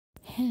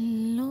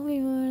Hello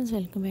viewers,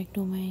 welcome back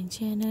to my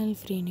channel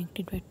Free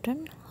Knitted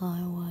Pattern. How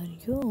are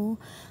you?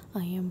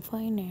 I am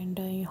fine and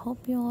I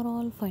hope you are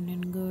all fine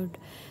and good.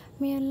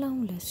 May Allah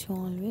bless you,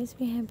 always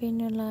be happy in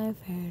your life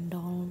and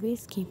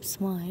always keep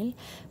smile.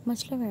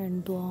 Much love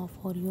and dua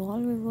for you all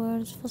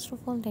viewers. First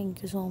of all,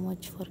 thank you so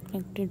much for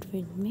connected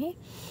with me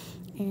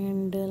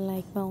and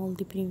like my all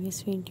the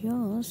previous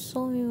videos.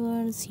 So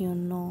viewers, you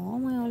know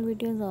my all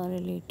videos are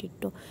related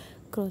to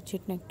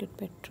crochet knitted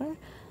pattern.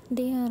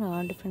 There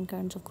are different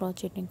kinds of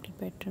crochet knitted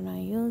pattern I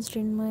used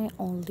in my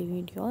all the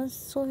videos.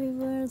 So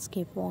viewers,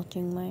 keep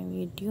watching my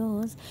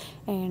videos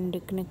and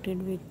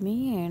connected with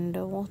me and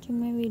watching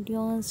my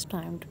videos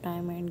time to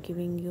time and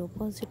giving you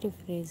positive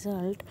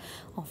result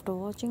after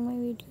watching my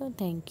video.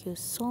 Thank you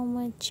so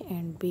much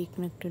and be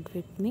connected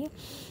with me.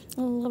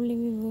 Lovely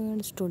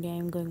viewers, today I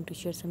am going to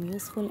share some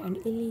useful and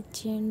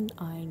elegant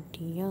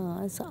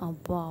ideas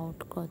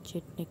about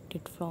crochet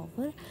knitted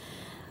flower.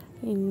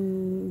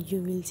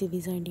 You will see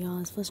these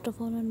ideas first of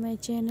all on my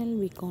channel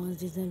because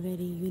these are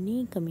very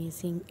unique,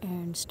 amazing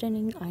and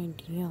stunning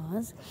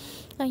ideas.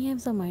 I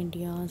have some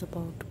ideas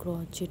about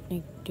crochet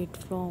knitted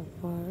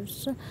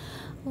flowers.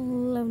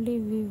 Lovely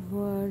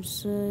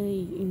viewers,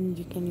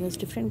 you can use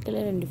different color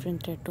and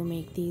different thread to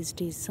make these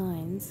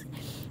designs.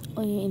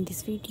 In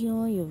this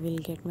video you will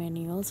get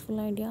many useful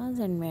ideas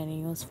and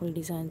many useful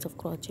designs of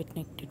crochet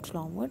knitted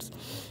flowers.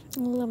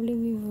 Lovely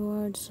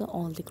viewers,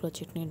 all the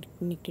crochet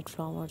knitted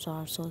flowers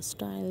are so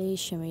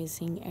stylish,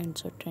 amazing and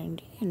so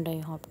trendy, and I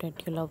hope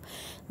that you love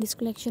this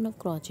collection of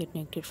crochet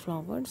knitted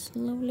flowers.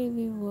 Lovely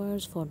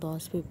viewers, for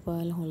those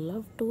people who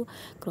love to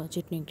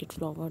crochet knitted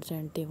flowers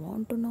and they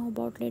want to know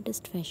about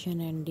latest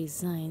fashion and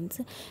designs,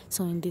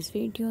 so in this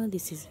video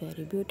this is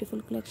very beautiful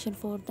collection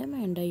for them,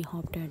 and I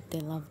hope that they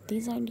love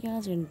these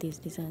ideas and these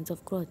designs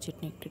of crochet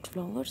knitted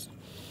flowers.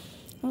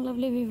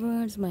 Lovely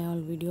viewers, my all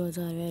videos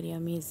are very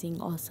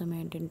amazing, awesome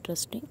and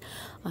interesting.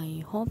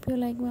 I hope you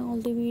like my all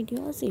the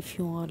videos. If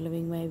you are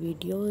loving my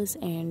videos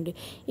and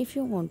if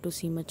you want to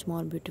see much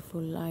more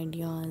beautiful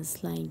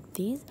ideas like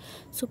these,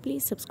 so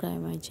please subscribe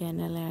my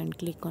channel and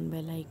click on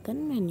bell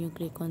icon. When you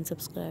click on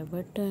subscribe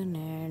button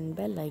and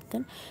bell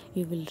icon,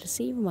 you will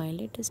receive my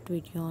latest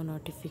video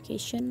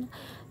notification.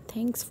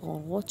 Thanks for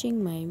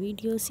watching my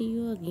video. See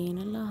you again.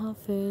 Allah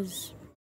Hafiz.